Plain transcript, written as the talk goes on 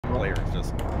players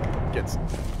just gets.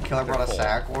 Killer brought a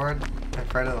sack ward in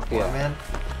front of the floor, man.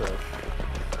 True.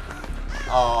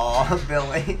 Oh,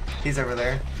 Billy, he's over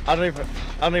there. I don't even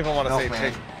want to say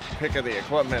man. pick of the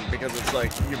equipment because it's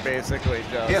like you basically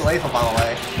just. He had lethal, by the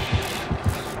way.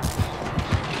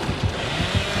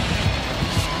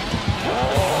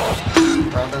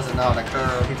 Bro doesn't know how to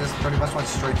curve. He just pretty much went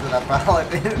straight through that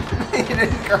pallet. He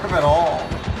didn't curve at all.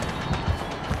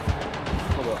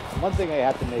 Hold on. One thing I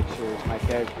have to make sure is my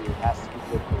character has to be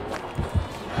good for run.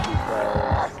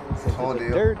 Because since Told it's a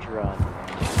you. dirge run, I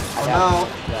Oh,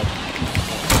 have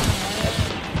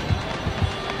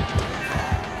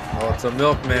Oh, it's a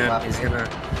milkman. He's gonna.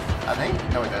 I think?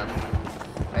 No, he didn't.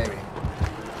 Maybe.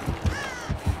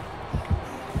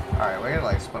 Alright, we're gonna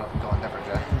like split up and go on different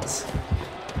gens.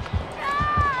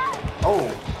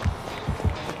 Oh!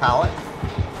 Pallet?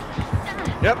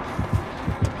 Yep.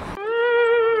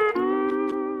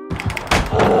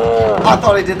 I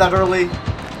thought he did that early.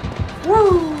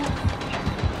 Woo!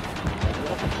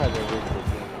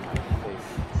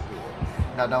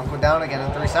 Now don't go down again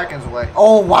in 3 seconds away.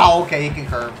 Oh wow, okay, he can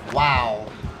curve. Wow.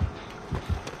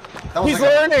 That was He's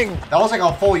like learning! That was like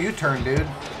a full U-turn, dude.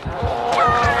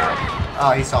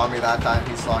 Oh, he saw me that time.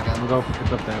 He saw again. I'm gonna go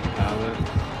pick up that pallet.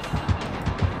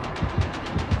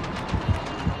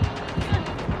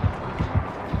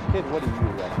 Kid, what do you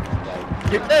recommend?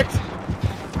 Like, Get picked!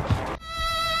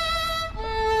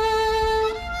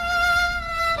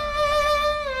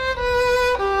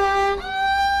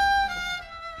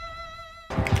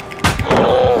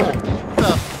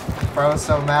 Bro's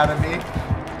so mad at me.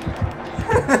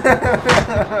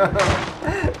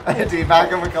 I had to back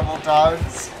him a couple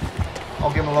times. I'll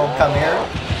give him a little come here.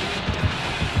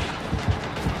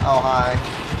 Oh, hi.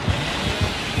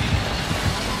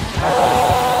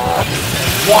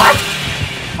 What?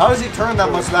 How does he turn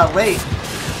that much that late?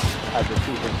 at the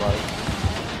season bug.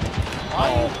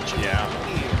 Yeah.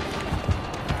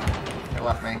 They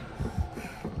left me.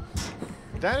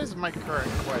 That is my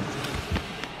current question.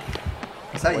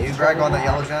 Is that you, Greg, on the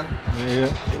yellow gen? Yeah,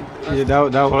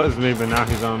 that was me, but now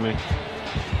he's on me. I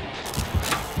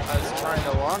was trying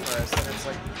to long rest, and it's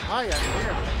like, hi, I'm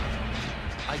here.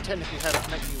 I technically had a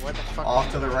Mickey. What the fuck?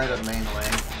 Off to the right of main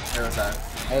lane. There's that.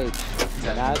 Hey,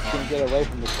 now you can get away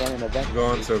from the cannon event.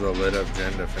 Going to the lit up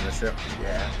gen to finish it.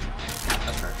 Yeah.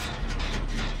 That's right.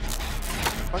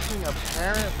 Fucking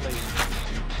apparently.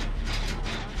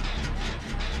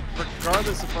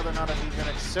 Regardless of whether or not I've even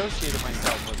associated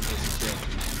myself with this shit.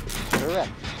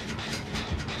 Correct.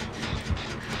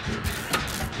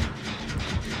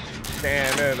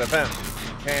 Cannon event.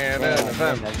 Cannon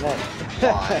event.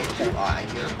 Why?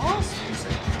 You're awesome.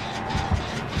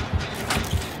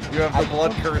 You have the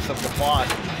blood curse of the plot.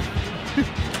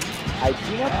 I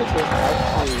do not think there's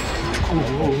actually.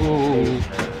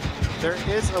 There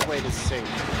is a way to save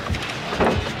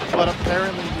her. But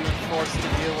apparently you were forced to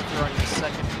deal with her on your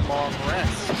second long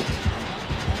rest.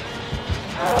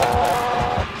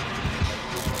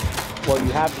 Well,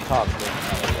 you have to talk to him.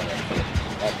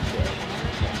 That's good.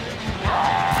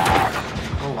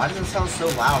 Oh, why does it sound so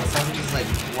loud? It sounds like he's like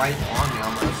right on me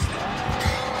almost.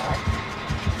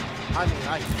 I mean,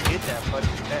 I get that, but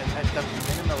at the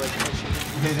minimum, like, she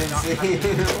He didn't see you.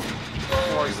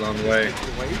 He's on the way.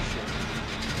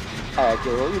 Alright,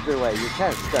 okay, well, either way, you're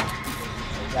kind of stuck.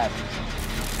 That.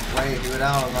 Wait, do it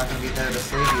out. I'm not gonna be there to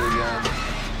save you again.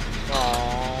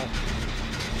 Aww.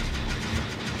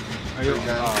 Are you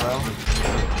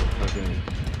okay.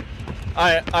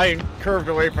 I curved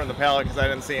away from the pallet because I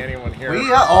didn't see anyone here. We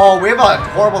have a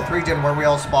horrible 3-gen where we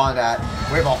all spawned at.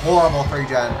 We have a horrible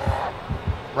 3-gen.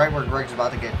 Right where Greg's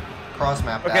about to get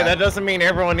cross-mapped Okay, at. that doesn't mean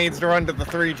everyone needs to run to the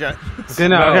 3-gen. Okay,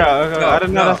 no, I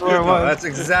didn't know that's where it was. That's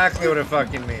exactly what it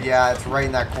fucking means. Yeah, it's right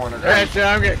in that corner. Actually,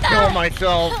 I'm gonna kill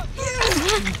myself.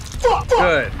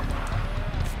 Good.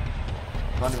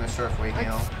 I'm not even sure if we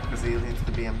heal, because he needs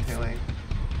to be M2ing.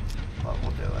 But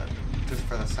we'll do it. Just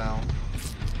for the sound.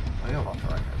 I know about the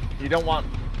record. You don't want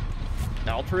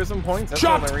altruism points? That's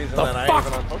the only reason that I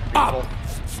even unhook people.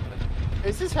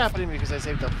 Is this happening because I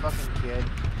saved the fucking kid?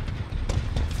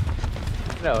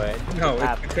 No, it's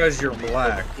because you're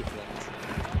black.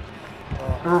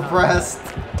 Repressed.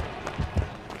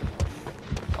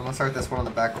 I'm gonna start this one on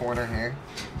the back corner here.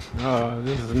 Oh,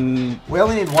 this is. We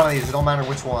only need one of these, it don't matter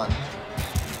which one.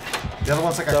 The other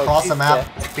one's like across the map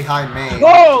behind me.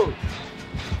 Whoa!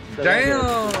 So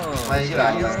Damn! Wait, you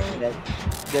got it.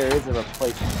 There is a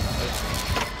replacement.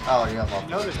 Oh, you got love.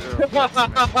 Notice there are but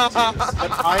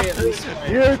I at least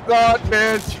You thought,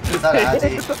 bitch. Is that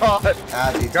Addy? You thought.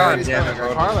 Addy, God Terry's damn gonna it,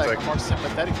 go. Carl. Carla, more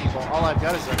sympathetic people. All I've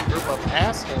got is a group of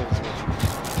assholes.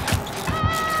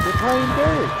 They're playing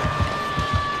dirt.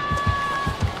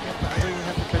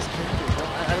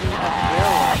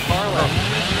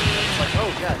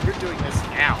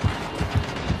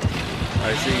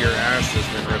 I see your ass has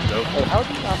been ripped open. Hey, how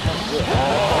do you not have this?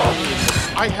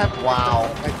 I have. Wow.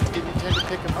 I didn't intend to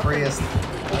pick him up. Freest. I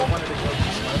wanted to go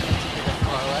to Smoke to pick up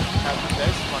Carla, have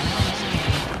this fun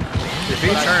conversation. If he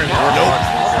turns,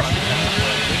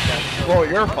 we're Well,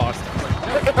 you're Boston.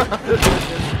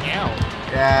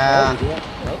 Yeah.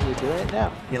 Nope, you're doing it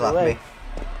now. He left me.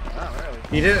 Not really.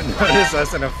 He didn't notice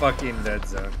us in a fucking dead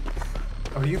zone.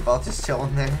 Are you both just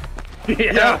chilling there?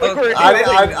 Yeah, we're I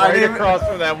right didn't- across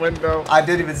from that window. I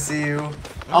didn't even see you.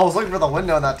 I was looking for the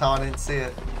window that time. I didn't see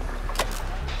it.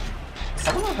 Is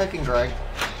someone picking Greg?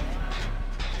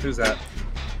 Who's that?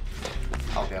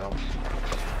 I'll get him.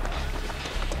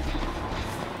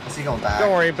 Is he going back?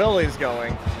 Don't worry, Billy's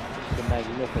going. The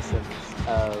magnificence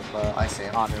of I see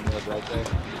him. honor mode right there.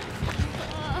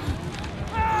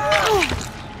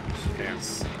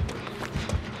 Jeez.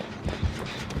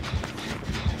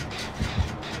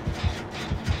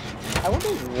 I wonder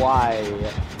why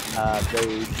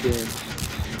they didn't.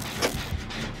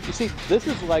 You see, this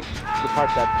is like the part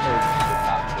that hurts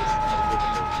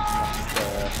the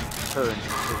current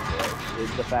situation, is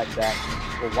the fact that,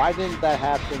 well, why didn't that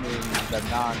happen in the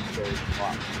non-third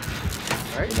block?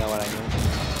 Right? You know what I mean?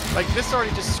 Like, this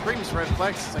already just screams red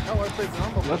flags. It's like, oh, I played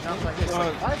normal, but not like this.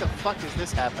 Like, why the fuck is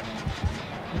this happening?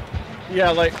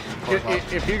 Yeah, like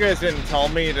if you guys didn't tell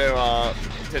me to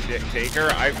take her,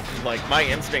 like my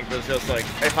instinct was just like,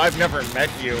 if I've never met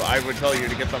you, I would tell you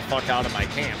to get the fuck out of my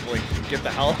camp. Like, get the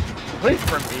hell away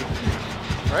from me.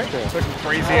 Right? Sure. Fucking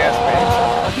crazy ass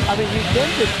bitch. I mean, you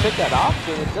can just pick that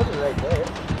option. It does it right there.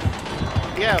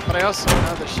 Yeah, but I also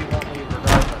know that she won't leave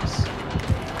regardless.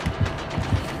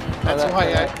 That's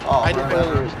why I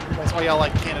didn't. That's why y'all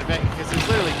like can't admit, because there's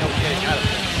literally no getting out of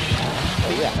this. Oh,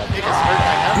 yeah, The biggest hurt I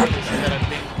have with this is that I'm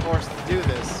being forced to do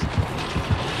this.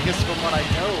 Because from what I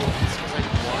know, it's because I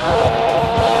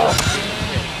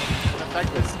the fact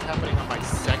that it's happening on my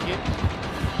second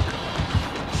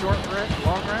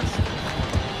long rest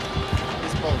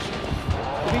is bullshit.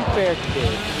 To be fair,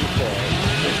 kid, to be fair,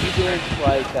 if you didn't,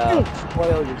 like,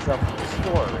 spoil yourself with the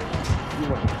story, you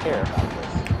wouldn't care about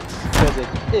this. Because it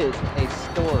is a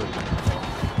story.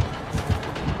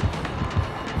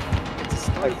 It's a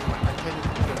story. I can't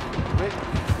even written,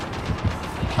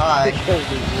 Hi. Because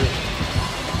it's written.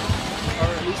 or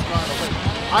at least gone away.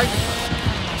 I'm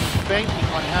banking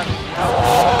on having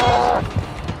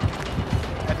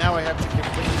and now I have to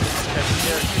completely discuss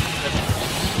character.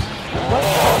 What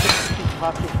else could you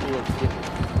possibly have given?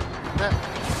 That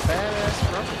badass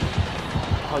rubber.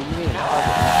 Oh, you mean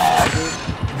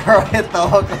Bro, hit the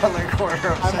hook on the corner of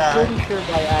I'm Shaq. pretty sure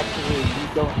by actually you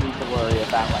don't need to worry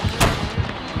about like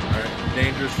Alright,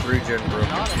 dangerous regen broken.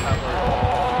 Not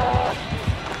about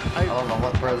I don't know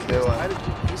what bro's doing. Why did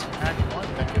you use for Act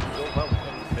 1 that could go well with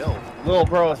any build? Little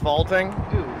bro is vaulting.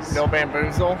 Dudes No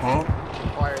bamboozle.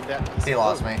 required that. He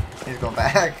lost me. He's going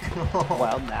back.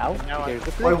 well now Now here's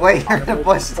the Wait, thing. wait, you're in the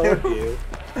bush Told too. you.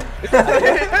 I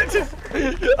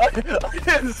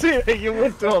didn't see that you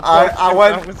went to a bush.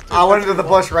 I went into the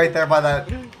bush right there by that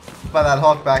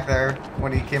hook back there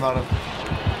when he came out of.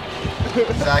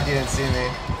 Zach, you didn't see me.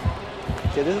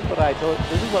 Okay, this is what I told.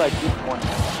 This is what I didn't want to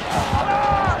know.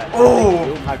 Oh!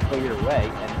 You'll not go your way,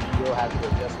 and you'll have to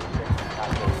adjust the thing to not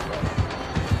go your way.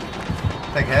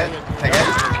 Take a hit. Take it.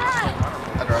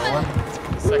 Adrenaline.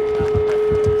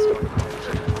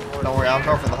 Don't worry, I'll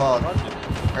go for the hook.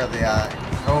 Or the,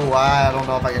 oh, I don't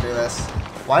know if I can do this.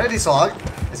 Why did he slug?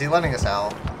 Is he letting us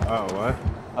out? Oh, what?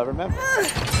 Remember, Wait. it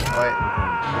is.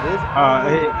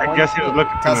 I guess he was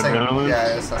looking for Testing. adrenaline. Yeah,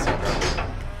 it is testing.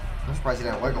 I'm surprised he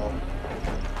didn't wiggle.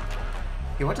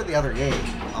 He went to the other gate.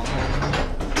 Alright.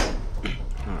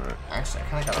 Actually, I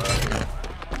kind of got it up here.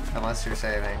 Unless you're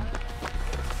saving.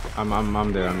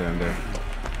 I'm there.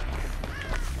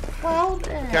 Well,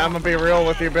 damn. Yeah, I'm gonna be real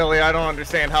with you, Billy. I don't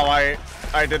understand how I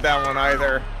did that one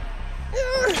either.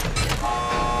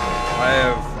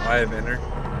 I have inner.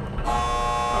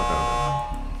 Okay.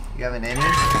 You have an innie? I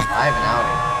have an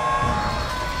outie.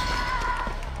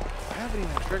 I haven't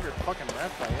even triggered fucking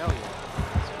Raphael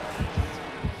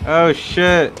yet. Oh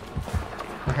shit.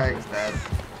 Craig's dead.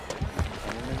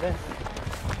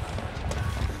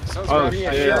 So Oh,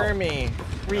 Reassure me.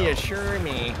 Reassure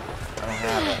me. I don't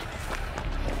have it.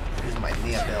 This is my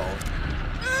Nia build.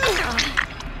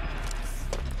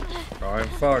 Oh, I'm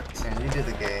fucked. And you do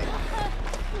the game.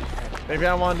 Maybe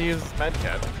I wanted to use this med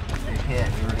kit. You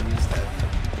can't, you already used it.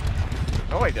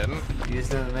 No, I didn't. You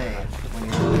used it with me when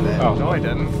you were with it. Oh. No, I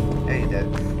didn't. Yeah, you did.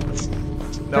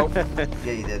 Nope.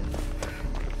 Yeah, you did.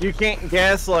 You can't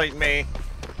gaslight me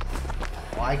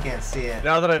Well, I can't see it.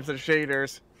 now that I have the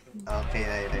shaders. Okay,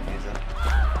 now you didn't use it.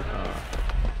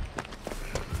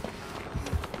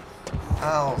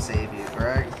 I'll save you,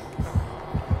 Greg.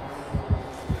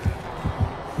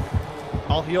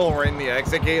 I'll heal right in the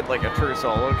exit gate like a true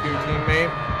solo queue teammate.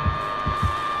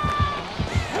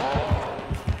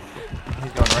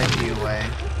 He's going right to you, Way.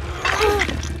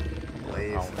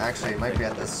 Leave. Actually, he might be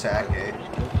at this chat gate.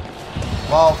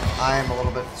 Well, I'm a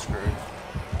little bit screwed.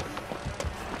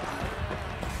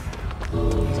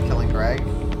 He's killing Greg.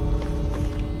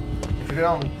 If you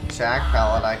don't shack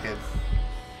pallet, I could.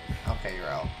 Okay, you're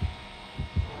out.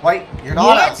 Wait, you're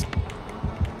not out.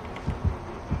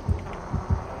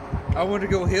 I went to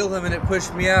go heal him and it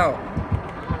pushed me out.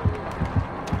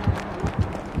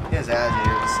 He has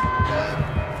agitators. Dead.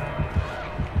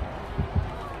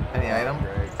 Any item?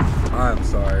 I'm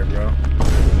sorry, bro.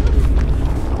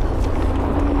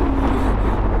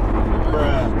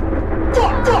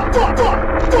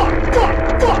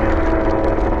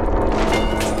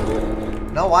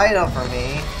 No item for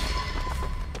me.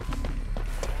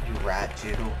 You rat,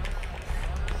 Jew.